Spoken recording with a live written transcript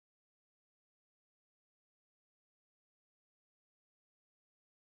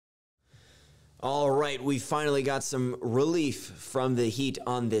All right, we finally got some relief from the heat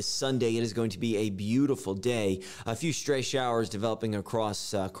on this Sunday. It is going to be a beautiful day. A few stray showers developing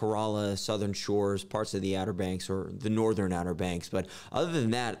across Corolla, southern shores, parts of the Outer Banks or the northern Outer Banks. But other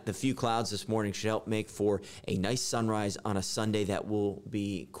than that, the few clouds this morning should help make for a nice sunrise on a Sunday that will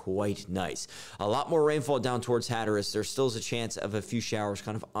be quite nice. A lot more rainfall down towards Hatteras. There still is a chance of a few showers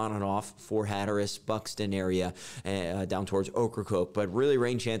kind of on and off for Hatteras, Buxton area, down towards Ocracoke. But really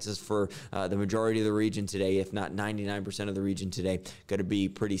rain chances for the majority of the region today, if not 99% of the region today, going to be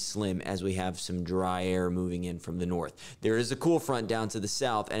pretty slim as we have some dry air moving in from the north. There is a cool front down to the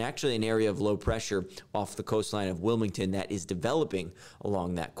south and actually an area of low pressure off the coastline of Wilmington that is developing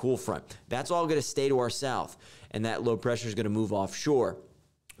along that cool front. That's all going to stay to our south, and that low pressure is going to move offshore.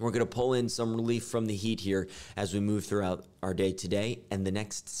 We're going to pull in some relief from the heat here as we move throughout our day today and the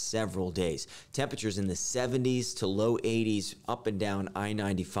next several days. Temperatures in the 70s to low 80s up and down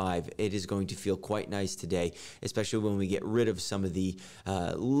I-95. It is going to feel quite nice today, especially when we get rid of some of the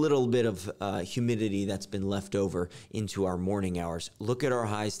little bit of humidity that's been left over into our morning hours. Look at our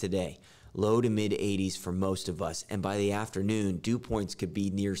highs today. Low to mid 80s for most of us. And by the afternoon, dew points could be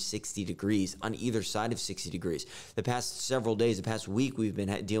near 60 degrees on either side of 60 degrees. The past several days, the past week, we've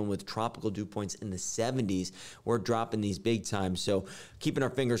been dealing with tropical dew points in the 70s. We're dropping these big time. So keeping our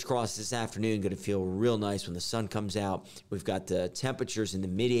fingers crossed this afternoon, going to feel real nice when the sun comes out. We've got the temperatures in the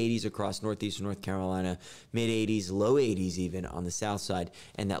mid 80s across northeastern North Carolina, mid 80s, low 80s even on the south side,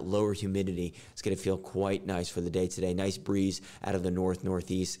 and that lower humidity is going to feel quite nice for the day today. Nice breeze out of the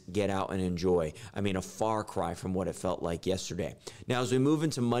northeast. Get out and enjoy. I mean, a far cry from what it felt like yesterday. Now, as we move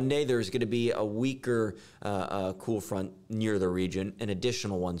into Monday, there's going to be a weaker cool front near the region, an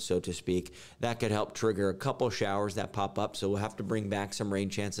additional one, so to speak. That could help trigger a couple showers that pop up, so we'll have to bring back some rain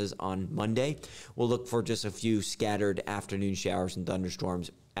chances on Monday. We'll look for just a few scattered afternoon showers and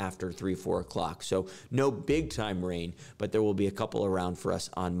thunderstorms after 3-4 o'clock. So no big time rain, but there will be a couple around for us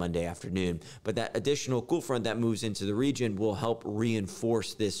on Monday afternoon. But that additional cool front that moves into the region will help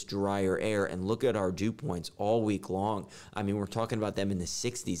reinforce this drier air. And look at our dew points all week long. I mean, we're talking about them in the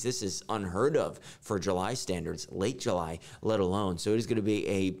 60s. This is unheard of for July standards, late July, let alone. So it is going to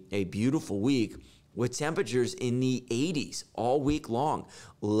be a beautiful week with temperatures in the 80s all week long,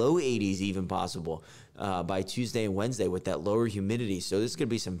 low 80s even possible by Tuesday and Wednesday with that lower humidity. So this is going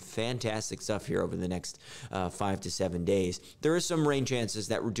to be some fantastic stuff here over the next 5 to 7 days. There is some rain chances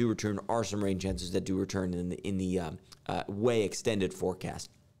that do return, in the way extended forecast.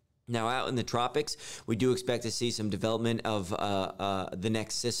 Now, out in the tropics, we do expect to see some development of the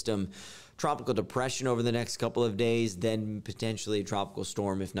next system. Tropical depression over the next couple of days, then potentially a tropical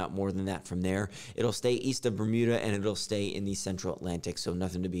storm, if not more than that from there. It'll stay east of Bermuda, and it'll stay in the central Atlantic, so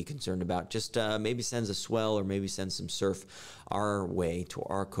nothing to be concerned about. Just maybe sends a swell or maybe sends some surf our way to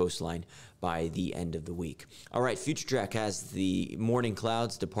our coastline by the end of the week. All right, Future Track has the morning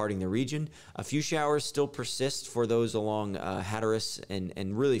clouds departing the region. A few showers still persist for those along Hatteras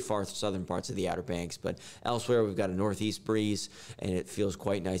and really far southern parts of the Outer Banks, but elsewhere we've got a northeast breeze, and it feels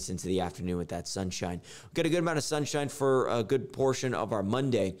quite nice into the afternoon with that sunshine. We've got a good amount of sunshine for a good portion of our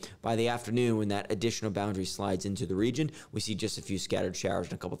Monday. By the afternoon, when that additional boundary slides into the region, we see just a few scattered showers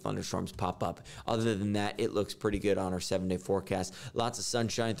and a couple thunderstorms pop up. Other than that, it looks pretty good on our 7-day forecast. Lots of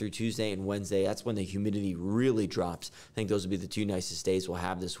sunshine through Tuesday and Wednesday. That's when the humidity really drops. I think those will be the two nicest days we'll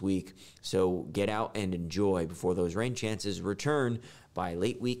have this week. So get out and enjoy before those rain chances return by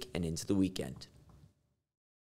late week and into the weekend.